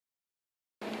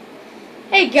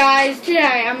Hey guys,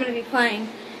 today I'm going to be playing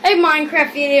a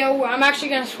Minecraft video where I'm actually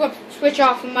going to switch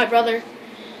off with my brother.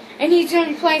 And he's going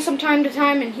to be playing from time to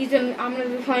time, and I'm going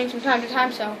to be playing from time to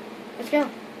time, so let's go.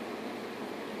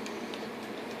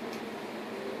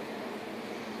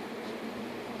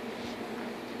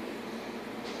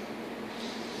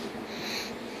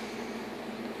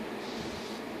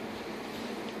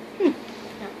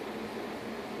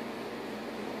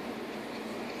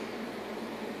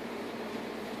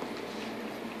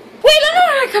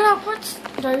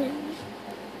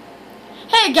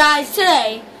 Hey guys,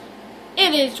 today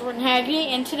it is Jordan Happy,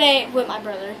 and today with my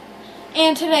brother,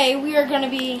 and today we are going to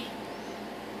be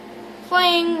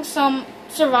playing some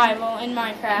survival in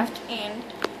Minecraft and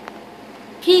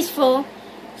peaceful,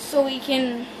 so we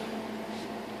can,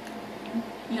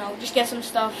 you know, just get some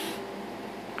stuff.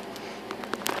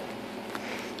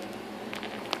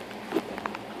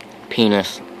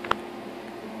 Penis.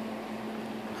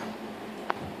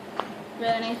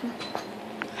 Really, Nathan?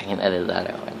 I can edit that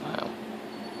out. Wow.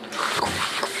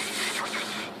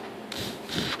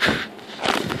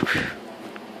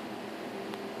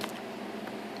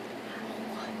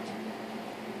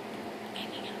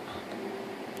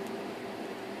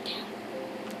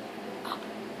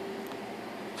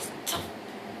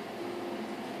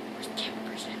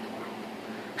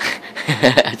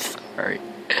 Sorry.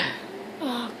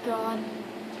 Oh God.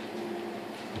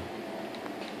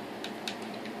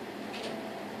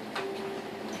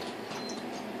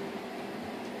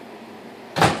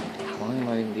 How long am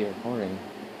I going to be recording?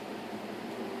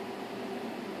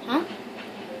 Huh?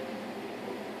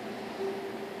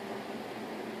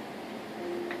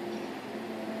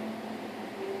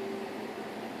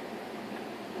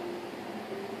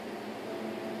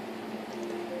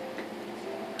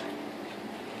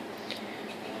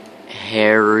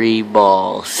 Hairy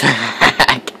ball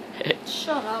sack.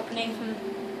 Shut up, Nathan.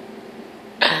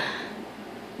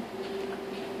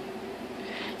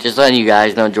 Just letting you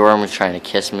guys know, Jordan was trying to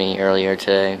kiss me earlier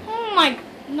today. Oh my,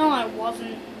 no I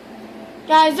wasn't.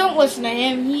 Guys, don't listen to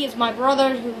him. He is my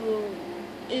brother who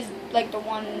is like the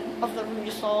one of the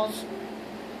rudest souls.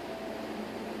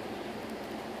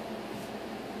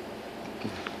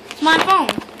 It's my phone.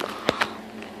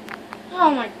 Oh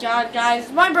my God,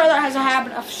 guys. My brother has a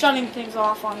habit of shutting things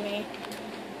off on me.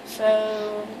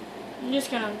 So, I'm just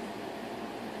gonna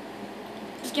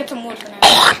get some wood for now.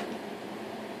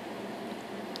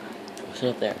 Go sit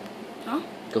up there. Huh?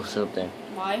 Go sit up there.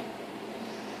 Why?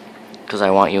 Because I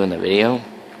want you in the video. I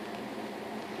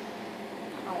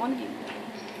don't want to do that.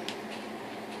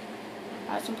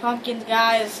 I have some pumpkins,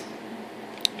 guys.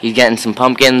 He's getting some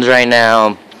pumpkins right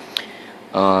now.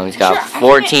 He's got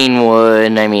 14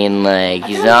 wood. I mean, like,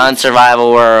 he's on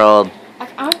survival world.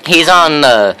 He's on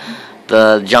the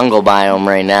jungle biome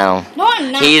right now. No,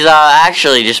 I'm not. He's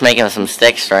actually just making some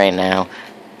sticks right now.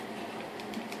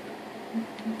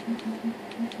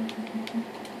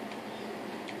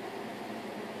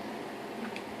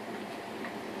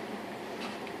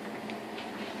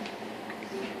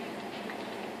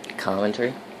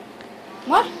 Commentary?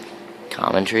 What?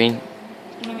 Commentary?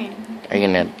 What do you mean? Are you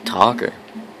gonna talk or?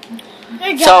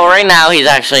 Hey, guys. So right now he's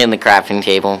actually in the crafting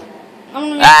table.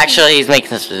 Actually, he's making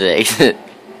some sticks.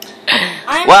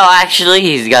 Well, actually,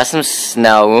 he's got some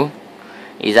snow.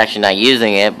 He's actually not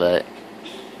using it, but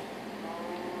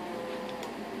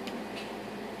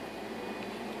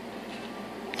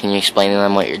can you explain to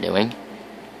them what you're doing?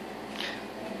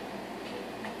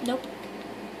 Nope.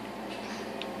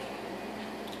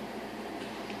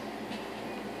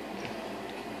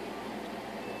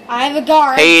 I have a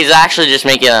guard. He's actually just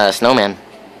making a snowman.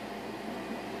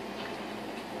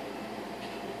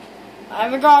 I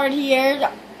have a guard here.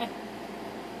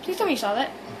 Please tell me you saw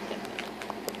that.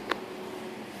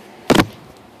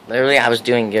 Literally, I was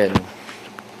doing good.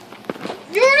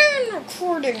 You're not even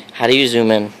recording. How do you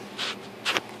zoom in?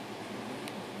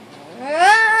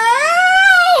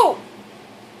 Oh!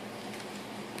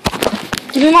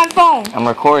 Give me my phone. I'm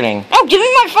recording. Oh, give me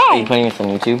my phone. Are you putting this on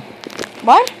YouTube?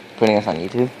 What? Putting this on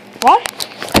YouTube? What?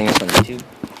 Putting this on YouTube?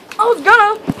 I was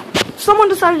gonna. Someone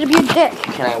decided to be a dick.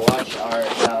 Can I watch our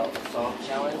salt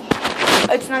challenge?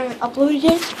 It's not even uploaded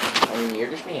yet. I mean, you're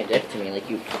just being a dick to me. Like,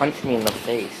 you punched me in the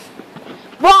face.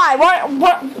 Why? Why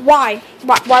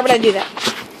would I do that?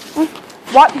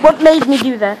 What made me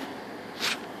do that?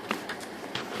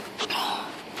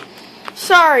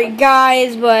 Sorry,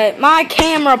 guys, but my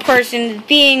camera person is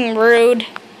being rude.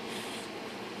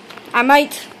 I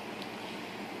might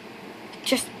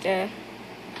just, I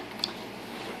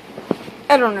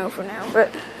don't know for now,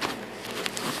 but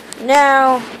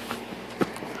now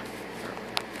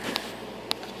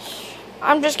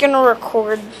I'm just gonna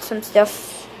record some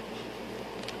stuff.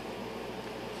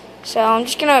 So I'm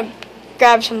just gonna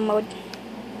grab some wood.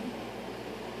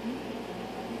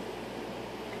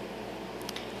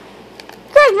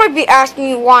 You guys might be asking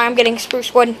me why I'm getting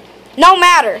spruce wood. No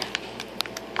matter.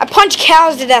 I punch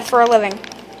cows to death for a living.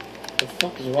 What the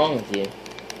fuck is wrong with you?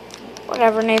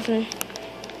 Whatever, Nathan.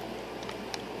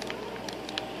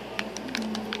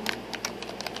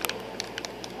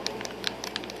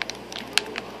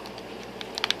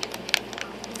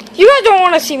 If you guys don't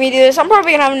want to see me do this, I'm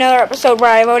probably gonna have another episode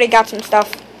where I've already got some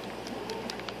stuff.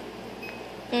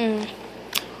 I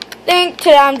think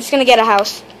today I'm just gonna get a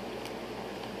house.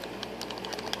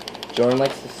 Jordan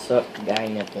likes to suck guy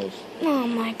nipples. Oh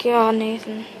my god,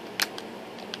 Nathan.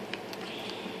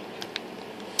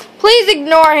 Please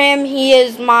ignore him. He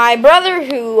is my brother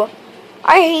who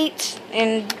I hate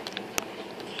and...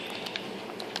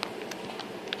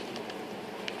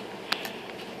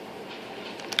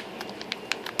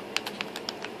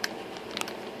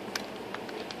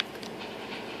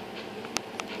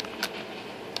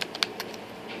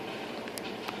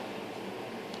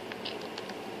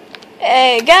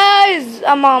 Hey guys,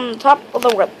 I'm on top of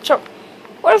the whip. So,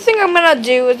 what I think I'm gonna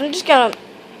do is I'm just gonna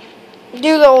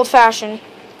do the old-fashioned,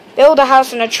 build a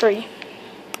house in a tree.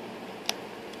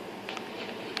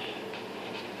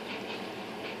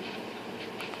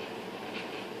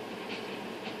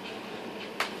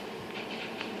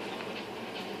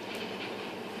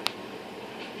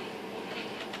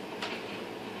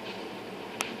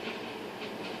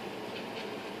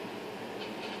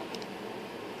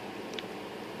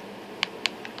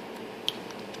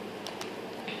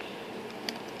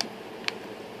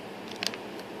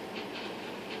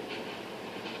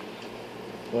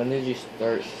 When did you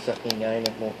start sucking guy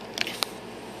nipple?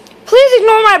 Please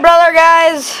ignore my brother,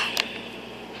 guys.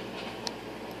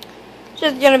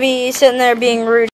 Just gonna be sitting there being rude.